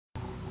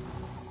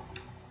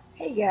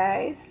Hey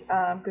guys,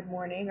 good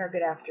morning or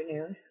good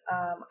afternoon.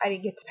 I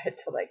didn't get to bed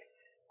till like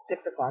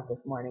 6 o'clock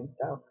this morning,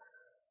 so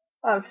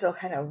I'm still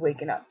kind of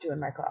waking up doing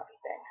my coffee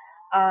thing.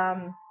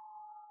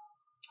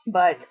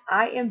 But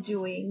I am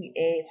doing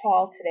a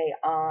haul today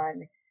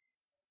on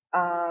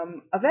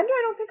a vendor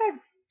I don't think I've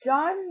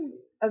done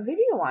a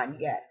video on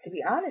yet, to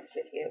be honest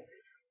with you.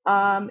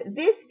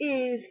 This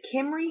is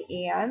Kimrie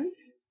Anne's,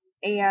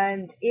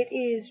 and it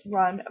is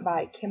run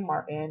by Kim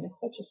Martin,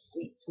 such a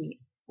sweet, sweet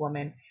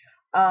woman.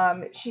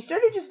 She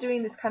started just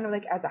doing this kind of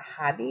like as a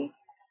hobby,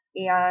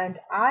 and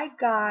I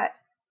got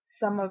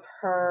some of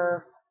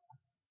her,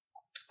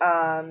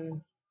 I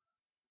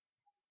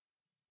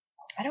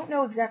don't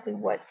know exactly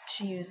what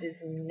she uses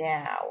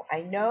now.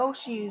 I know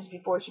she used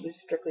before she was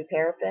strictly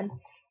paraffin,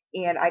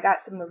 and I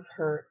got some of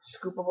her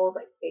scoopables,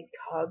 like big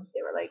tubs.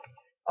 They were like,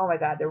 oh my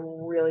god, they're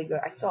really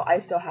good. I still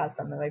have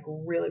some. They're like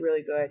really,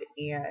 really good,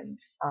 and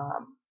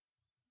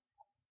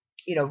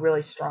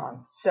really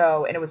strong.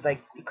 So, and it was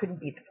like you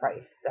couldn't beat the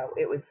price. So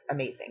it was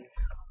amazing.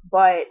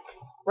 But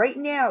right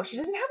now, she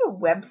doesn't have a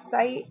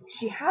website.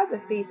 She has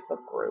a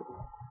Facebook group.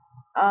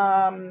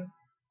 Um,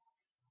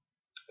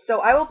 so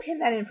I will pin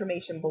that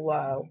information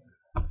below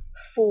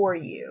for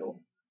you.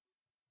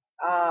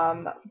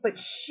 But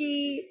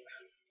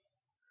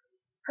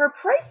her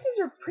prices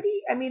are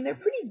pretty, I mean, they're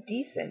pretty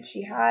decent.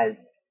 She has,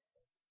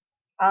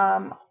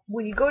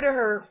 when you go to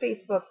her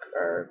Facebook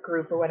or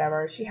group or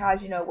whatever, she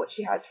has, what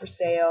she has for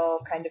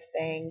sale kind of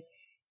thing,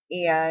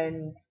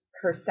 and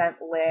her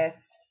scent list.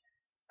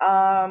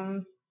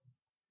 Um,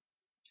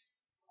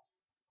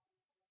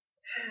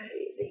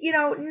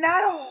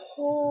 not a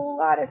whole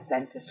lot of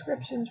scent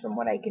descriptions from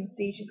what I can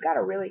see. She's got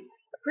a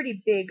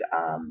pretty big,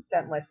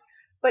 scent list.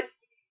 But,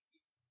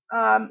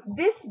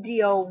 this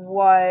deal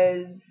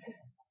was,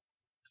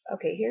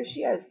 okay, here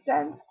she has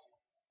scents.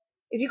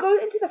 If you go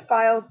into the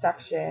files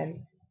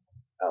section,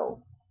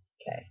 oh,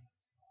 okay.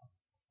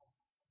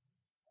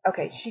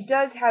 Okay, she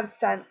does have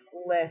scent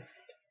list,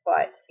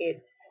 but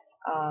it's,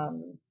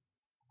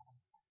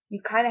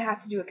 you kind of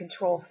have to do a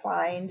control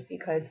find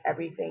because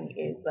everything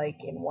is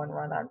like in one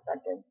run-on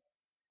sentence.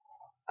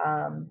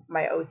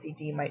 My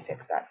OCD might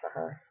fix that for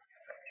her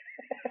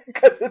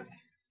because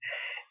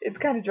it's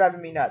kind of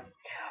driving me nuts.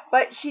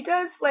 But she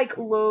does like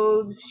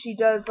Loaves. She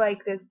does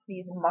like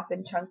these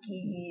Muffin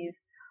Chunkies.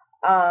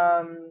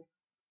 Um,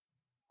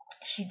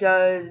 she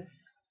does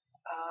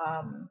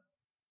um,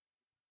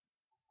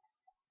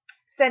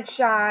 scent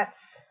shots.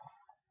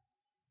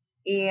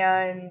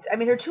 And I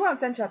mean, her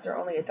 2-ounce scent shots are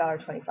only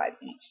 $1.25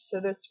 each,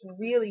 so that's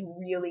really,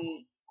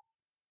 really.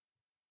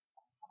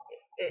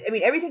 I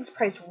mean, everything's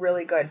priced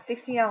really good.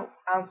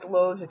 16-ounce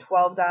loaves are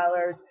 $12.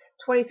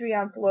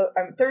 32-ounce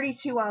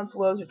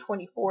loaves are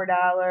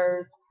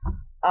 $24.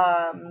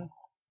 Um,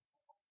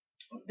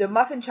 the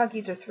Muffin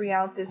Chunkies are 3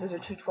 ounces. Those are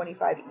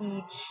 $2.25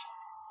 each.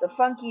 The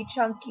Funkie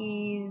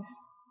Chunkies,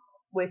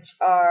 which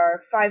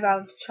are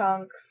 5-ounce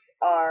chunks,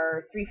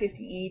 are $3.50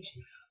 each.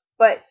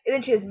 But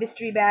then she has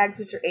mystery bags,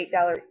 which are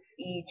 $8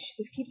 each.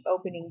 This keeps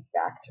opening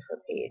back to her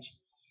page.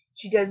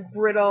 She does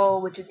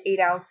Brittle, which is 8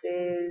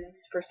 ounces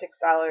for $6,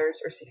 or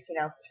 16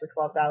 ounces for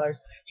 $12.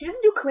 She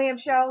doesn't do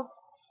clamshells.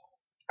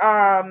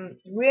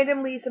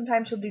 Randomly,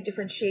 sometimes she'll do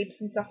different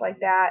shapes and stuff like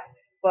that.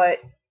 But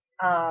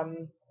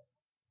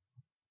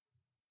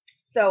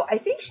so I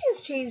think she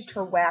has changed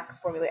her wax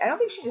formula. I don't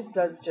think she just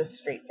does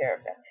straight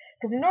paraffin.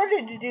 Because in order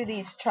to do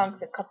these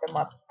chunks and cut them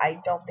up, I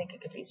don't think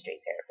it could be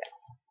straight paraffin.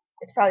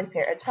 It's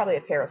probably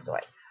a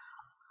parasoy.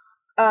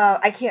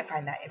 I can't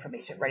find that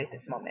information right at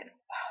this moment.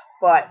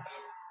 But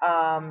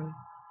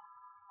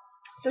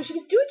so she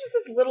was doing just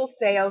this little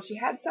sale. She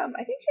had some,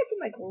 I think she had some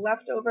like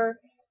leftover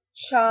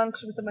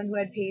chunks from someone who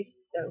had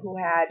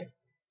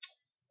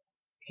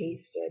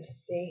pasted.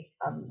 See,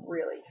 I'm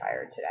really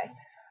tired today.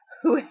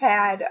 Who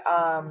had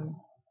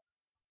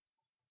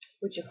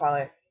what you call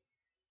it?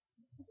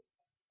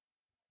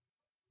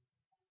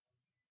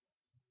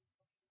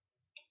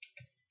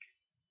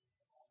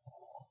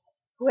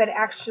 Who had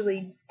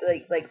actually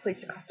like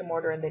placed a custom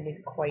order and then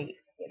didn't quite,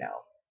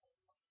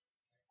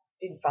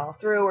 didn't follow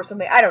through or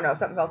something. I don't know,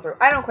 something fell through.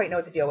 I don't quite know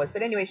what the deal was,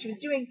 but anyway, she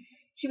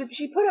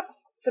put up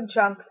some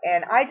chunks,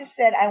 and I just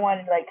said I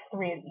wanted like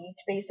 3 of each,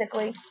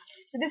 basically.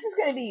 So this is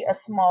going to be a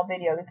small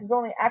video. This is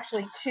only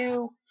actually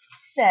 2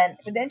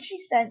 cents, but then she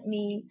sent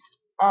me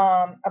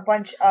a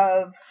bunch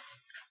of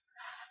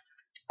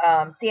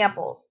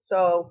samples.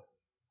 So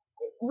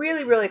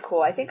really, really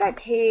cool. I think I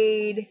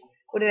paid,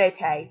 what did I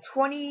pay?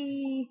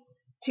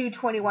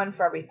 $22.21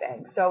 for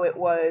everything. So it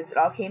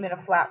all came in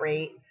a flat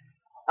rate.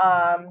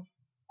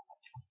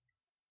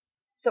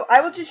 So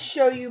I will just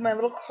show you my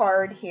little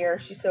card here.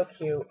 She's so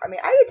cute. I mean,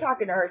 I've been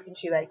talking to her since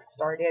she like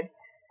started.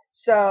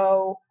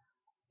 So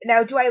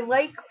now, do I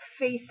like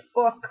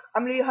Facebook?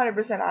 I'm gonna be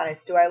 100%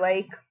 honest. Do I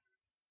like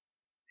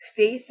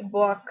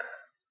Facebook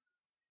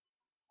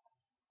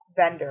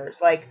vendors,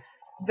 like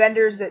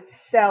vendors that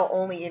sell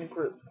only in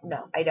groups?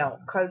 No, I don't,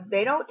 because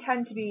they don't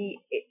tend to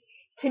be.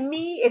 To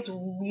me, it's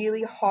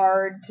really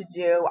hard to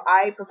do.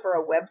 I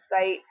prefer a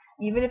website,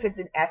 even if it's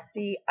an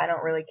Etsy. I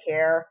don't really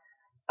care.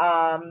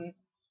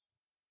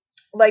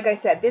 like I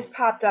said, this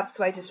popped up,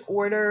 so I just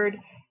ordered.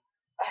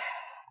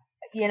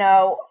 You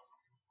know,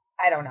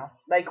 I don't know.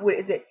 Like, what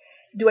is it?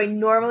 Do I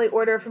normally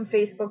order from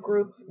Facebook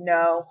groups?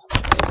 No.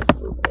 Let's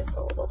move this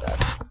a little bit.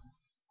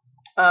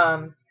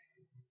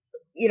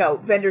 You know,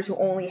 vendors who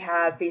only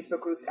have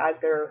Facebook groups as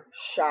their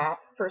shop,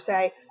 per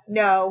se.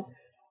 No.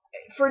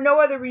 For no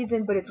other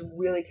reason, but it's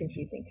really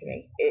confusing to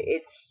me.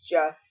 It's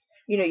just,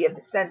 you know, you have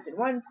the cents in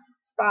one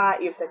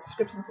spot, you have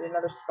subscriptions in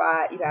another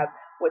spot, you have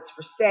what's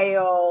for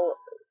sale.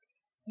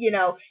 You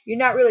know, you're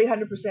not really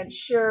 100%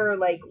 sure,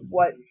 like,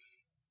 what's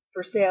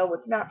for sale,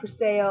 what's not for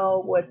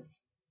sale,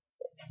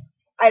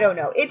 I don't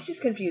know. It's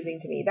just confusing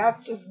to me.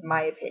 That's just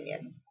my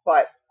opinion.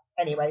 But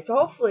anyway, so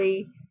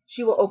hopefully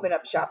she will open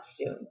up shop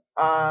soon.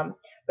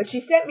 But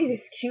she sent me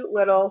this cute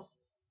little,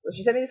 well,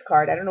 she sent me this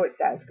card. I don't know what it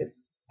says, because,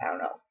 I don't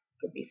know,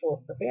 it could be full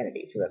of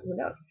profanities. Who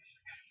knows?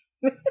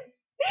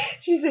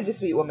 She's such a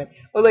sweet woman.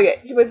 Well, look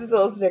at, she puts this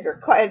little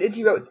sticker, and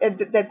she wrote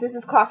that this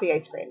is coffee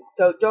ice cream.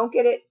 So don't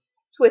get it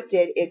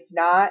twisted. It's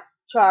not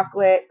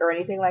chocolate or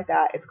anything like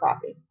that. It's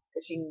coffee,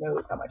 because she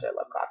knows how much I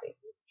love coffee.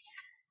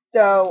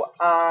 So,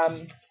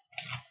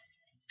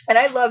 and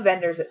I love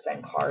vendors that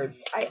send cards.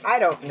 I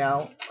don't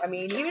know. I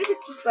mean, even if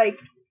it's just like,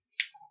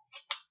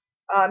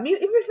 even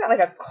if it's not like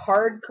a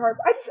card.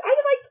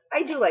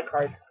 I do like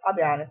cards. I'll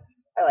be honest.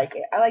 I like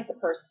it. I like the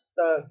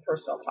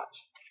personal touch.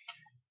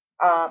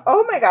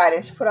 Oh my god,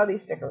 and she put all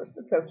these stickers.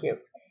 It's so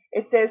cute.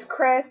 It says,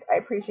 Chris, I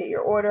appreciate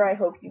your order. I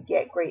hope you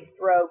get great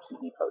throw.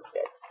 Keep me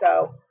posted.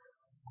 So,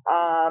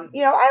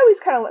 you know, I always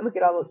kind of look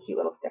at all those cute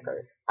little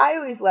stickers. I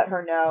always let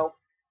her know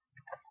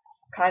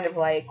kind of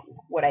like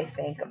what I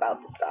think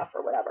about the stuff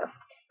or whatever.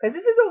 Because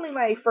this is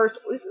my first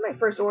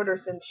order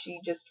since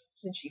she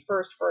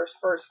first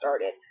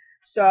started.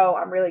 So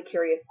I'm really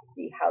curious to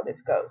see how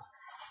this goes.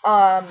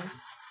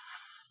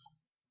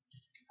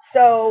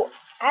 So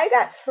I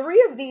got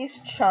 3 of these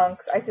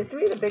chunks. I said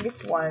 3 of the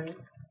biggest ones.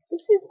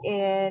 This is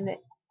in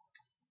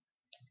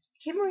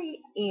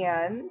Kimrie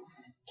Anne.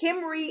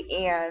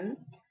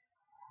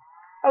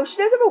 Oh, she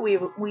does have a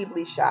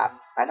Weebly shop.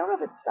 I don't know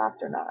if it's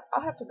stocked or not.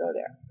 I'll have to go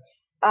there.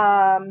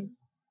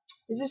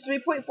 This is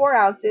 3.4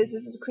 ounces.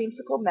 This is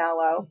creamsicle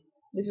mallow.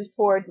 This is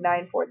poured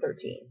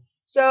 9/4/13.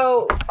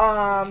 So,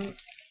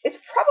 it's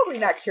probably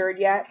not cured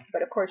yet,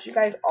 but of course you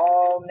guys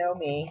all know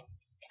me.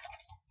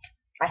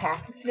 I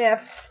have to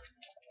sniff.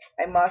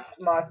 I must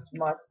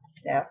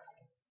sniff.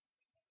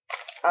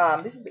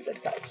 This is a good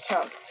sized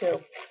chunk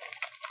too.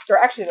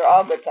 Actually, they're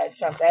all good sized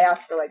chunks. I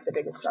asked for like the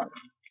biggest chunk.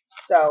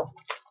 So,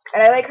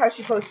 and I like how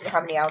she posted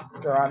how many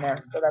ounces are on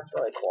there. So that's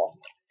really cool.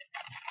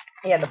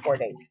 And the 4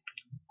 days.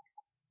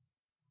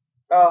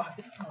 Oh,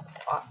 this smells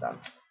awesome.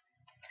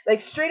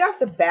 Like, straight off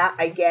the bat,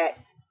 I get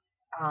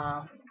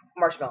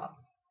marshmallow.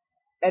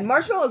 And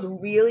marshmallow is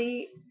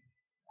really,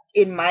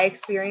 in my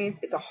experience,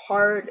 it's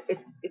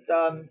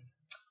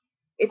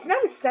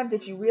not a scent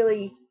that you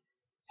really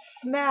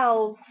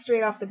smell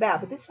straight off the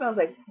bat, but this smells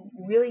like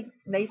really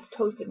nice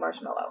toasted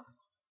marshmallow.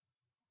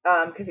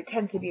 Because it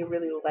tends to be a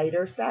really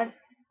lighter scent.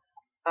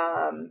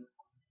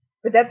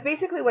 But that's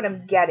basically what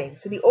I'm getting.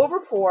 So the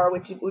overpour,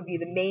 which would be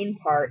the main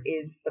part,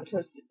 is the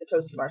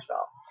toasted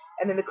marshmallow.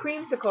 And then the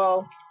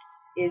creamsicle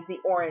is the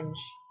orange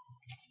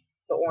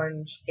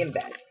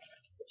embed,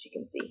 which you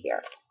can see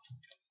here.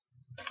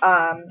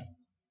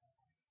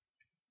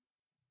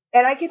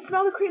 And I can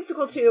smell the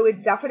creamsicle too.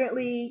 It's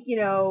definitely, you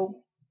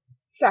know,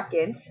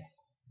 second.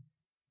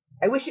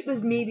 I wish it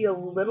was maybe a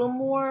little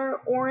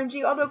more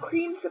orangey, although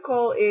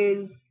creamsicle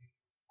is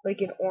like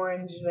an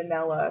orange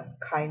vanilla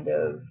kind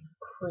of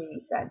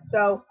creamy scent.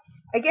 So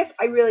I guess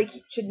I really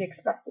shouldn't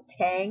expect the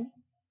tang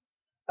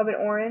of an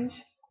orange.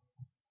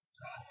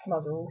 Oh, it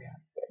smells really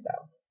good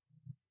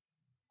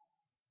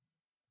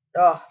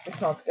though. Oh, it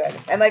smells good.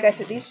 And like I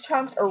said, these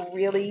chunks are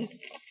really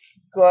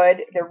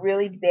good. They're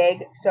really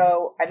big.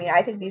 So, I mean,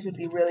 I think these would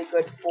be really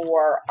good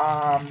for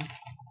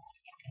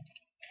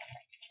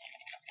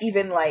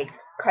even like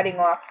cutting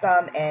off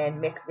some and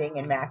mixing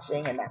and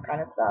matching and that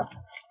kind of stuff.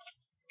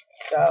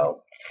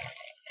 So,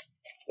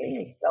 getting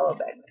these cello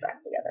bags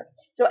back together.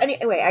 So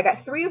anyway, I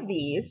got 3 of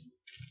these.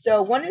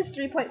 So one is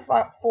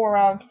 3.4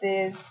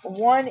 ounces,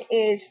 one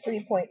is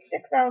 3.6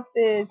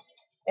 ounces,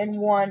 and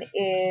one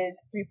is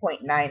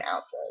 3.9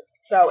 ounces.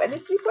 So, and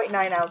this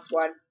 3.9 ounce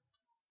one,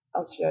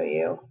 I'll show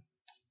you.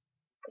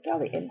 Look at all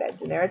the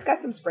embeds in there. It's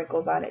got some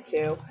sprinkles on it too.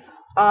 You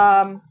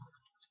can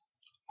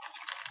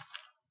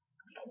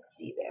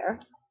see there.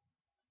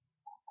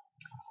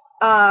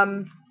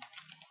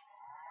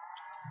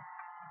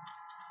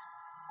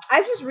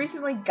 I just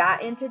recently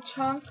got into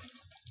chunks,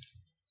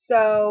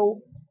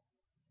 so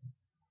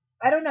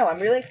I don't know.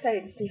 I'm really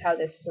excited to see how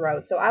this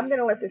throws. So I'm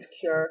gonna let this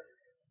cure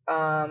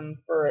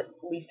for at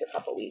least a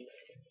couple weeks.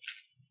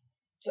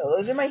 So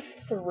those are my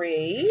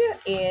 3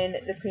 in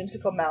the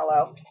creamsicle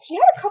mallow. She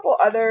had a couple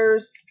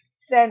others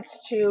scents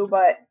too,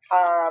 but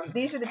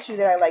these are the 2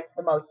 that I like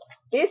the most.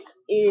 This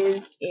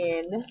is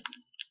in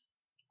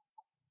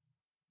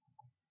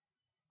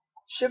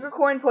sugar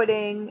corn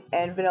pudding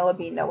and vanilla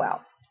bean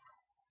Noel.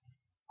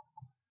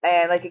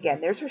 And like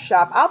again, there's her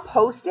shop. I'll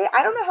post it.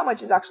 I don't know how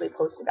much is actually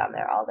posted on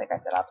there. Like I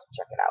said, I'll have to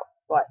check it out.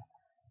 But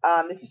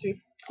this is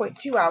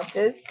 3.2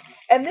 ounces.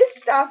 And this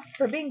stuff,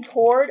 for being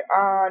poured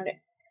on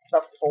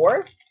the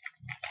 4th,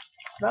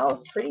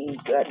 smells pretty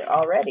good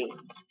already,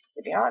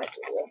 to be honest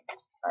with you.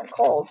 I'm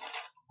cold.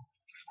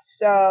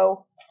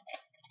 So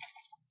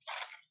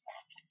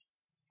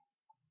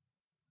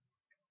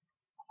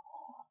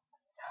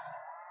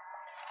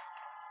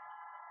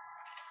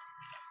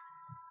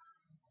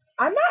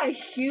I'm not a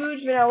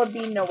huge Vanilla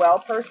Bean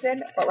Noel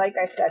person, but like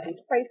I said,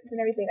 these prices and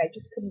everything, I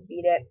just couldn't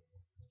beat it.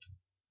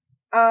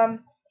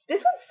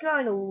 This one's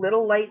smelling a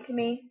little light to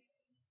me.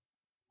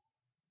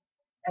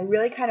 I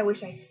really kind of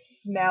wish I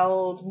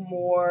smelled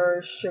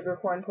more sugar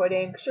corn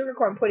pudding. Sugar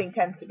corn pudding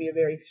tends to be a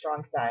very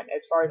strong scent.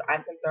 As far as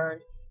I'm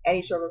concerned,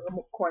 any sugar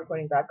corn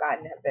puddings I've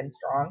gotten have been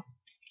strong.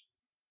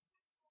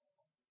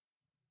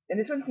 And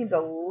this one seems a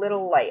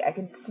little light. I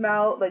can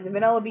smell, like the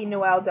Vanilla Bean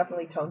Noel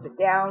definitely tones it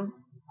down.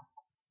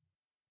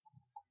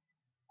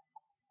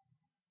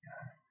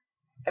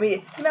 I mean,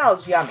 it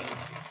smells yummy.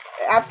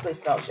 It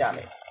absolutely smells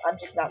yummy. I'm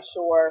just not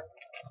sure,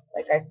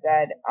 like I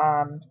said,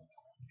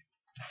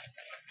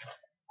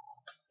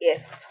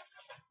 if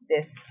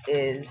this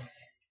is,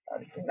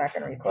 this is not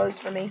going to reclose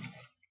for me.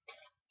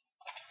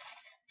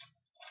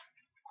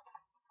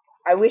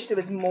 I wish there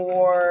was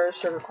more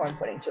sugar corn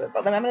pudding to it,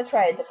 but then I'm going to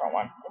try a different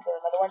one. Is there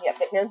another one? Yep,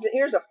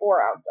 here's a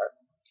 4 ouncer.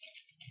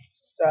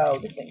 So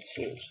this thing's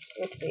huge.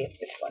 Let's see if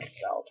this one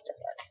smells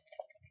different.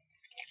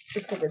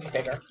 Just because it's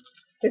bigger.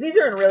 Because these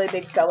are in really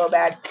big cello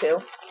bags too.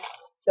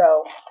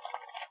 So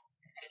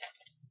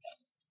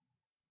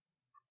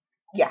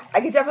yeah,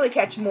 I could definitely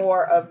catch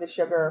more of the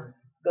sugar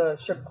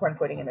corn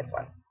pudding in this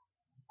one.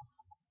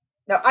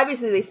 Now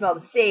obviously they smell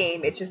the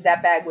same. It's just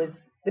that bag was,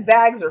 the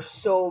bags are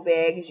so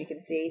big as you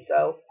can see,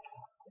 so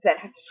that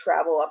has to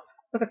travel up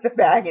the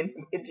bag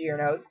into your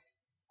nose.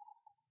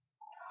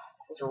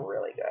 This is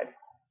really good.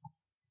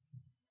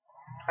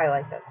 I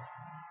like this.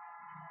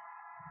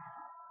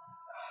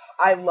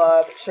 I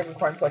love sugar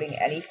corn pudding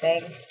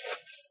anything.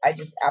 I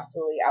just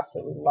absolutely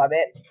love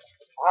it.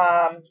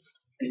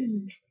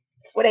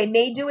 What I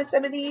may do with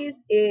some of these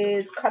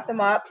is cut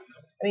them up.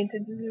 I mean,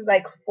 since this is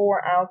like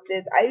 4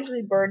 ounces, I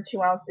usually burn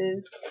 2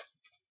 ounces.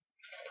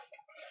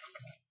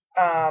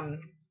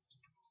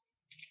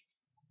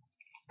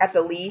 At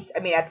the least,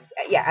 I mean,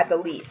 at the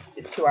least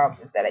is 2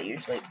 ounces that I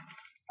usually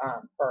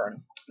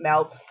burn,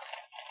 melt.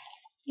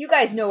 You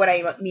guys know what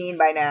I mean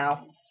by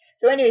now.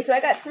 So anyway, so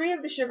I got 3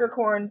 of the sugar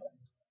corn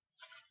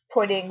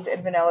puddings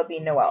and Vanilla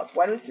Bean Noels.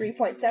 One was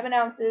 3.7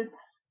 ounces,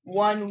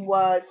 one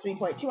was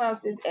 3.2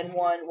 ounces, and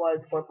one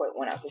was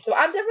 4.1 ounces. So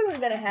I'm definitely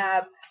going to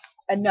have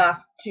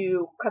enough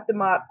to cut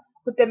them up,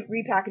 put them,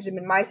 repackage them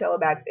in my cello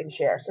bags, and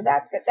share. So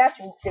that's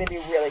going to be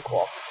really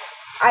cool.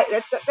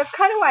 That's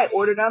kind of why I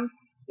ordered them,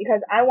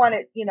 because I want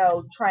to, you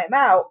know, try them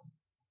out,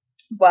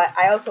 but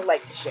I also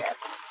like to share.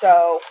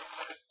 So,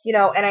 you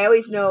know, and I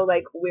always know,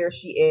 like, where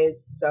she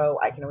is, so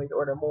I can always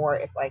order more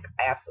if, like,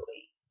 I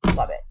absolutely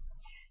love it.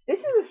 This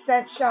is a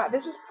scent shot.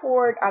 This was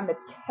poured on the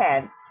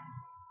 10th,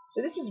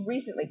 so this was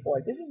recently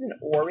poured. This is an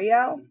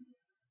Oreo,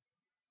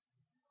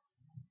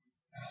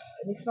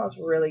 and this smells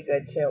really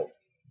good, too.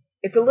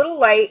 It's a little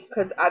light,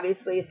 because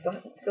obviously it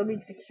still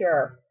needs to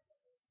cure.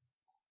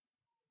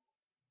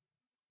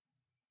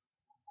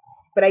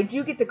 But I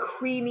do get the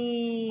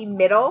creamy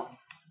middle.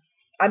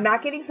 I'm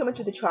not getting so much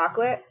of the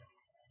chocolate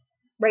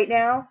right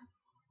now,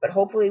 but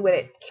hopefully when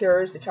it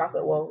cures, the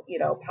chocolate will, you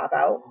know, pop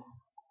out.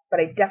 But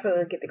I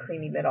definitely get the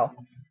creamy middle.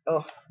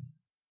 Oh,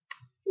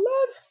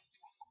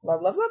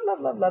 love, love, love, love,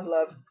 love, love,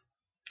 love.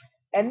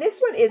 And this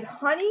one is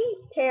honey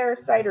pear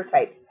cider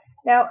type.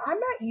 Now, I'm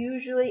not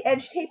usually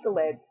edge tape the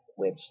lids,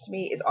 which to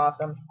me is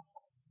awesome.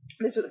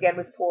 This was, again,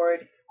 was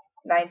poured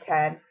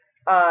 9/10.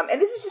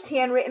 And this is just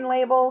handwritten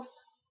labels.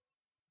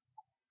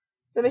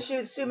 So I'm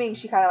assuming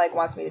she kind of like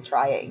wants me to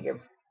try it and give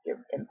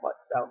input.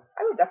 So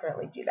I will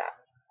definitely do that.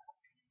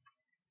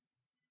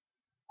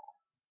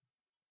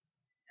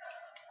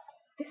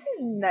 This is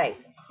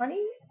nice.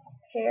 Honey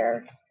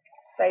pear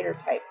cider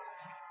type.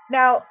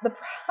 Now, the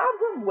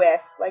problem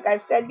with, like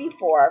I've said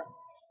before,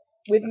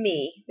 with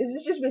me, this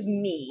is just with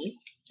me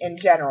in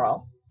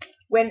general,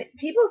 when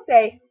people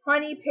say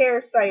honey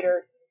pear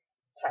cider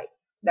type.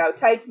 Now,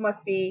 type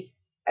must be,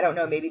 I don't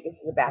know, maybe this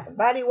is a Bath &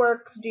 Body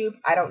Works dupe.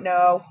 I don't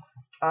know.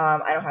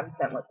 I don't have the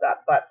scent list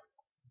up, but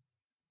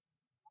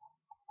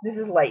this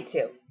is light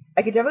too.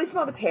 I can definitely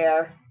smell the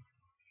pear.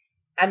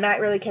 I'm not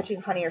really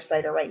catching honey or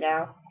cider right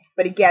now.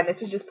 But again, this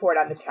was just poured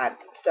on the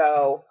 10th.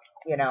 So,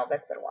 you know,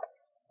 that's been what?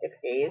 6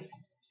 days.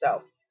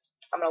 So,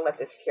 I'm going to let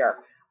this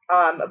cure.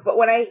 But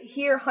when I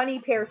hear honey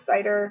pear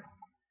cider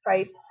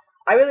type,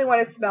 I really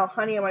want to smell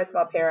honey. I want to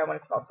smell pear. I want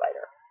to smell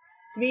cider.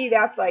 To me,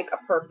 that's like a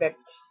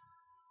perfect,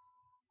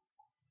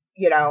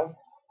 you know,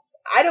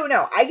 I don't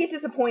know. I get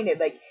disappointed.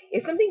 Like,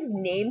 if something's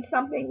named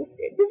something,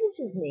 this is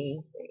just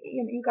me.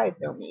 You guys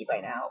know me by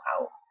now.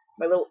 How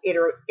my little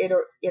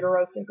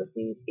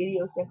idiosyncrasies.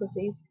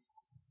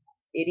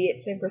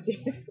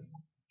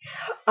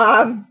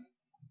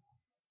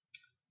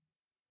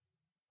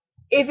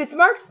 if it's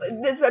marked,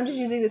 I'm just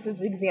using this as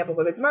an example,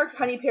 but if it's marked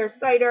honey pear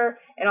cider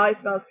and all I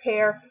smell is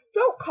pear,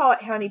 don't call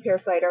it honey pear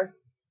cider.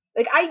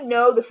 Like, I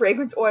know the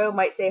fragrance oil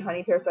might say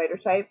honey pear cider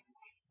type,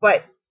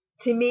 but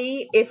to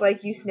me, if,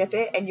 like, you sniff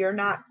it and you're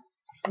not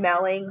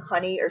smelling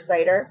honey or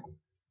cider,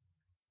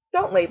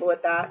 don't label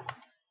it that.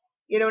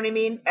 You know what I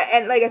mean?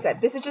 And like I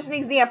said, this is just an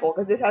example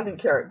because this hasn't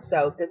cured,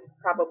 so this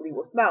probably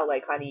will smell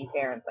like honey,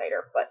 pear, and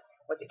cider, but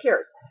once it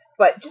cures.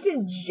 But just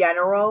in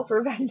general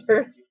for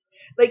vendors,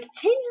 like,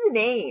 change the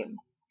name.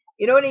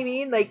 You know what I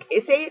mean? Like,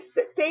 say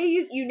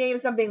you name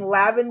something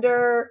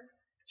lavender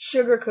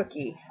sugar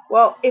cookie.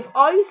 Well, if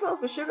all you smell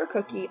is the sugar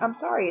cookie, I'm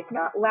sorry, it's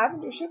not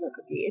lavender sugar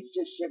cookie. It's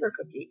just sugar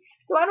cookie.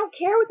 So I don't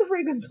care what the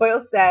fragrance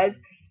oil says.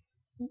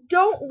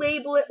 Don't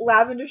label it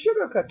lavender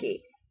sugar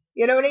cookie.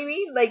 You know what I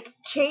mean? Like,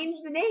 change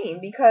the name,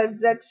 because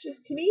that's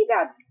just, to me,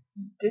 that's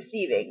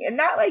deceiving. And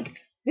not, like,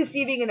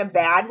 deceiving in a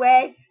bad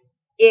way.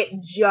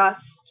 It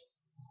just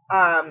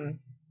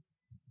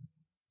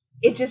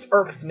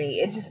irks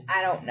me. It just,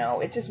 I don't know.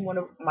 It's just one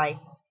of my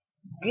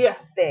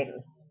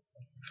things.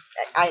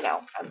 I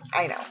know.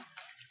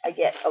 I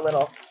get a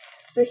little.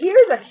 So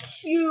here's a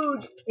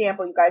huge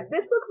sample, you guys.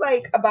 This looks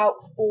like about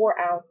 4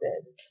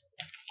 ounces.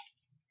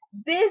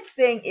 This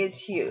thing is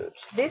huge.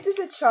 This is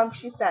a chunk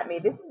she sent me.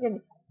 This is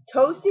in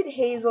toasted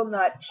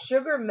hazelnut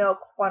sugar milk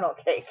funnel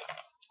cake.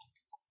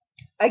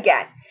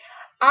 Again,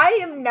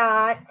 I'll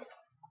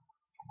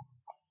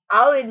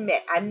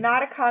admit, I'm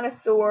not a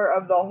connoisseur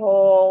of the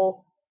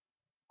whole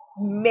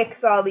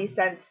mix all these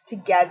scents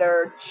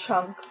together,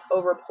 chunks,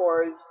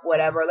 overpours,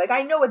 whatever. Like,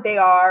 I know what they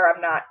are.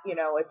 I'm not, a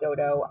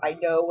dodo. I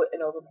know what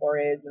an overpour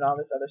is and all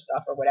this other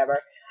stuff or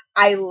whatever.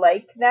 I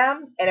like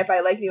them, and if I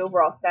like the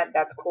overall scent,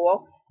 that's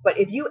cool. But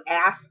if you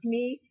ask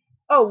me,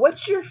 oh,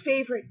 what's your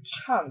favorite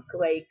chunk?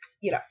 Like,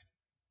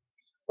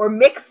 or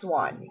mix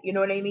one. You know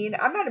what I mean?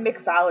 I'm not a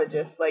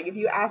mixologist. Like, if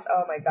you ask,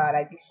 oh my God,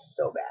 I'd be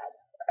so bad.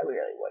 I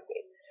really would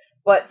be.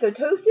 But, so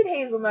toasted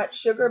hazelnut,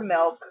 sugar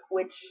milk,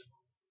 which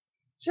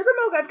sugar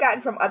milk I've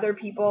gotten from other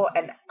people,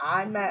 and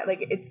I'm not, like,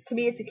 to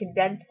me, it's a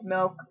condensed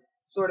milk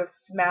sort of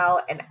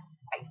smell, and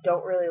I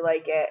don't really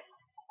like it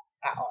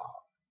at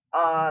all.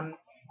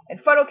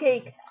 And funnel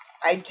cake,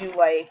 I do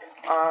like.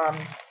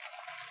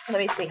 Let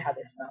me see how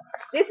this smells.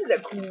 This is a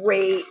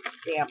great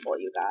sample,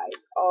 you guys.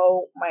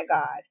 Oh my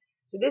God.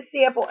 So this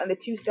sample and the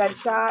 2-cent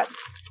shot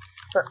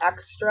for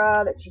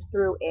extra that she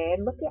threw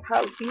in, look at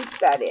how huge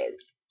that is.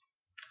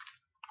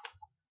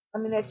 I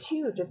mean, that's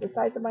huge. It's the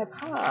size of my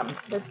palm.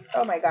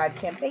 Oh my God,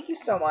 Kim, thank you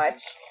so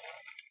much.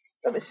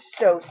 That was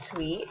so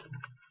sweet.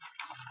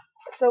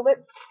 So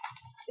let's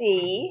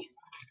see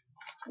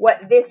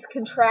what this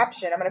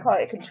contraption, I'm going to call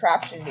it a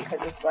contraption because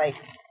it's like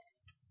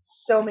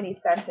so many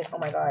scents in, oh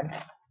my God.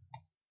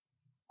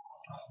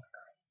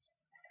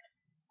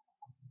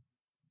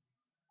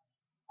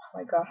 Oh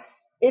my God.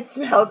 It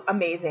smells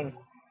amazing.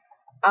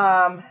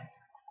 I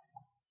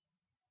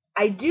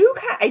do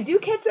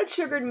catch that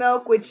sugared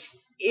milk, which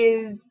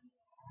is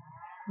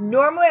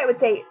normally I would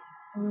say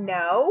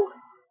no,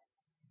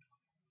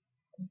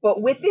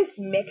 but with this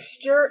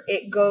mixture,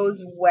 it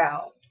goes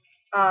well.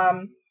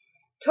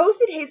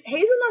 Toasted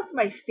hazelnut's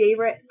my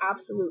favorite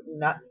absolute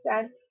nut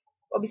scent.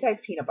 Well, besides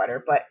peanut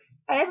butter, but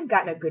I haven't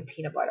gotten a good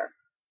peanut butter.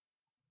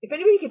 If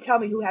anybody can tell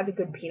me who has a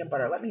good peanut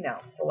butter, let me know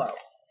below.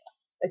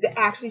 Like, it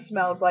actually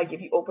smells like if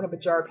you open up a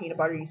jar of peanut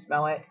butter, you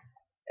smell it,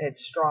 and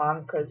it's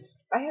strong, because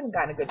I haven't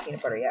gotten a good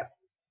peanut butter yet.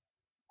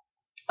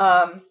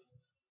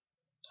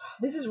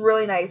 This is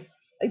really nice.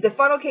 Like, the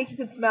funnel cake you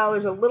can smell,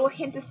 there's a little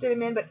hint of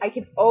cinnamon, but I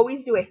can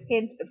always do a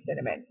hint of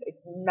cinnamon.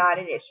 It's not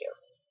an issue.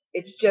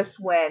 It's just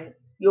when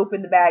you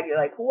open the bag, you're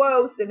like,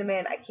 whoa,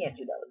 cinnamon, I can't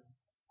do those.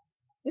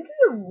 This is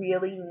a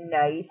really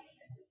nice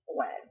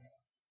blend.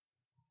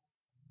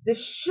 The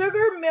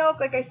sugar milk,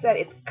 like I said,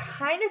 it's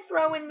kind of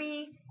throwing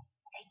me.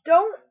 I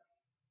don't.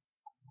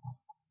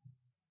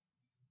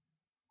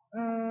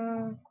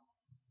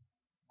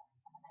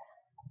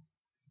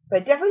 But I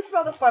definitely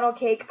smell the funnel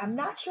cake. I'm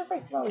not sure if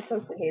I smell the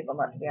toasted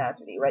hazelnut, to be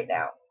honest with you, right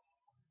now.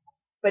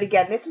 But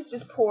again, this was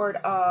just poured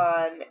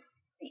on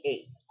the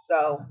 8th,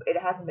 so it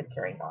hasn't been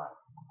carrying long.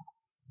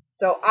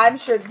 So I'm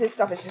sure this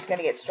stuff is just going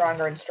to get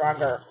stronger and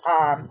stronger.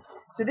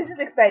 So this is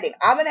exciting.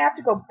 I'm going to have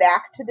to go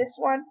back to this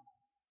one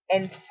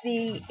and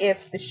see if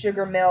the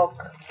sugar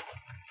milk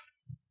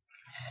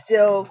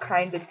still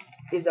kind of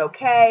is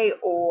okay,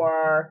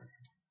 or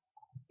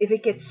if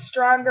it gets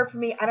stronger for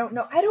me. I don't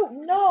know. I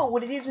don't know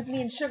what it is with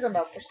me and sugar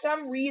milk. For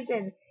some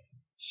reason,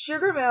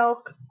 sugar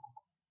milk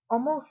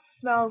almost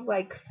smells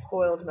like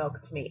spoiled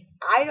milk to me.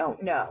 I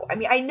don't know. I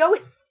mean, I know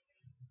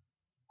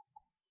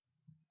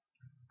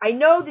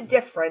the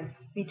difference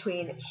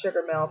between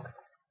sugar milk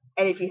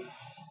and if you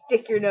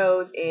stick your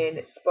nose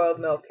in spoiled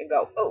milk and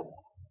go, oh,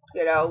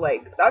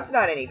 like, that's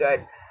not any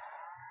good.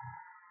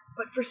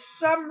 But for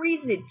some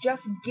reason, it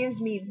just gives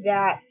me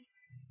that,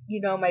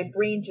 my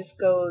brain just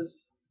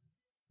goes,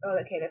 oh,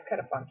 okay, that's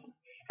kind of funky.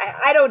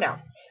 I don't know.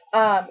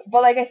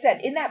 But like I said,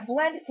 in that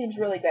blend, it seems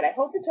really good. I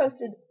hope the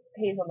toasted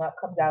hazelnut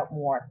comes out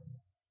more.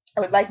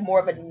 I would like more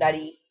of a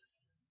nutty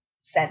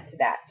sent to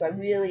that. So I'm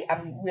really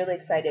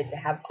excited to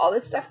have all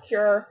this stuff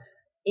cure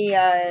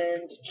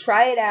and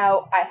try it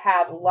out. I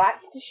have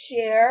lots to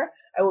share.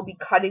 I will be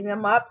cutting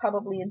them up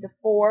probably into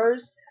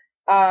 4s.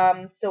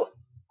 So,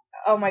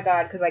 oh my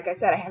god, because like I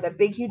said, I have a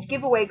big, huge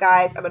giveaway,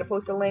 guys. I'm going to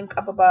post a link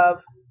up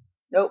above.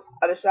 Nope,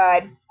 other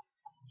side.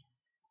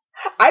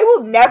 I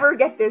will never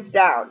get this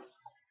down.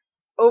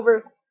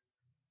 Over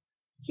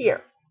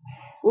here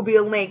will be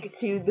a link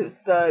to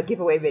the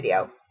giveaway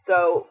video.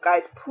 So,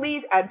 guys,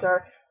 please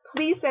enter.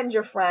 Please send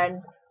your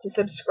friends to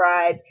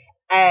subscribe.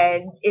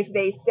 And if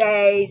they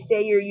say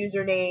your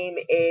username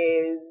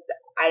is,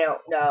 I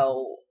don't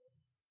know,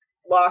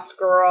 Lost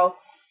Girl,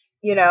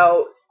 you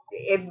know,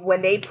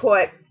 when they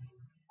put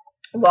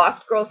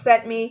Lost Girl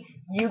sent me,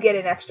 you get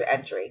an extra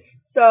entry.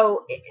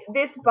 So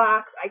this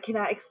box, I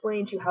cannot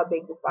explain to you how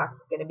big this box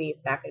is going to be.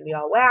 It's not going to be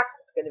all wax.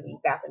 It's going to be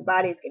bath and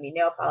body. It's going to be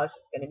nail polish.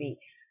 It's going to be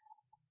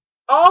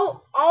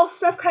all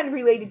stuff kind of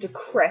related to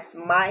Chris,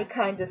 my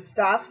kind of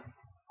stuff.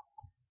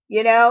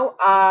 You know,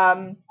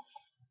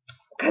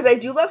 because I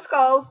do love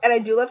skulls and I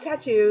do love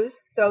tattoos.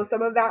 So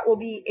some of that will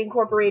be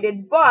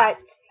incorporated. But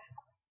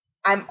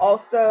I'm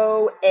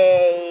also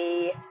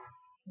a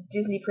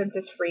Disney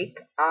princess freak.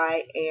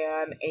 I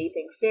am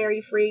anything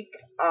fairy freak.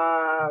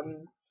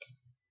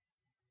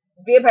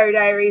 Vampire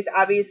Diaries,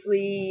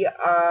 obviously.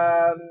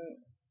 I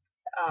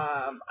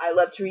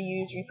love to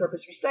reuse,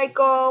 repurpose,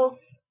 recycle.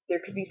 There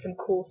could be some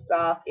cool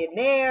stuff in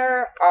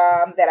there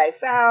that I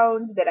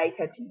found that I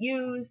tend to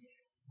use.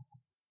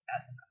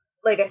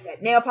 Like I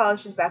said, nail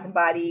polishes, bath and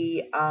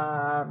body,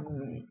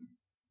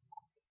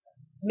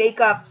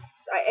 makeups.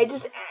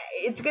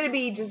 It's gonna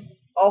be just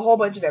a whole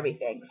bunch of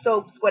everything.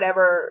 Soaps,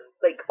 whatever,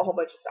 like a whole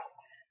bunch of stuff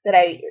that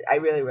I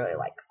really, really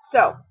like.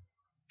 So,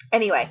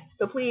 anyway,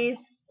 so please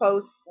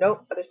post,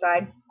 nope, other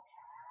side.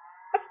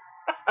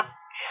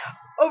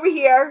 Over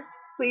here,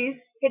 please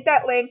hit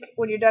that link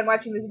when you're done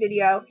watching this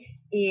video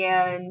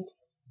and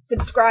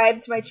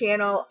subscribe to my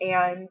channel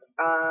and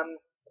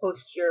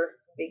post your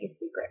biggest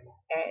secret.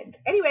 And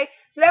anyway,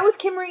 so that was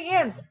Kimrie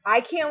Anne's.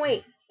 I can't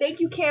wait. Thank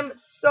you, Kim,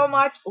 so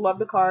much. Love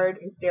the card.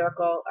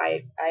 Hysterical.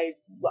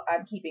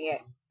 I'm keeping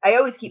it. I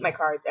always keep my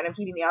cards, and I'm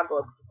keeping the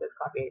envelope because it says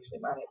coffee ice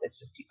cream on it. That's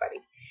just too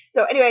funny.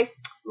 So anyway,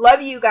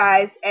 love you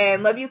guys,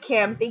 and love you,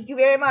 Kim. Thank you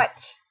very much.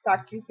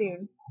 Talk to you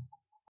soon.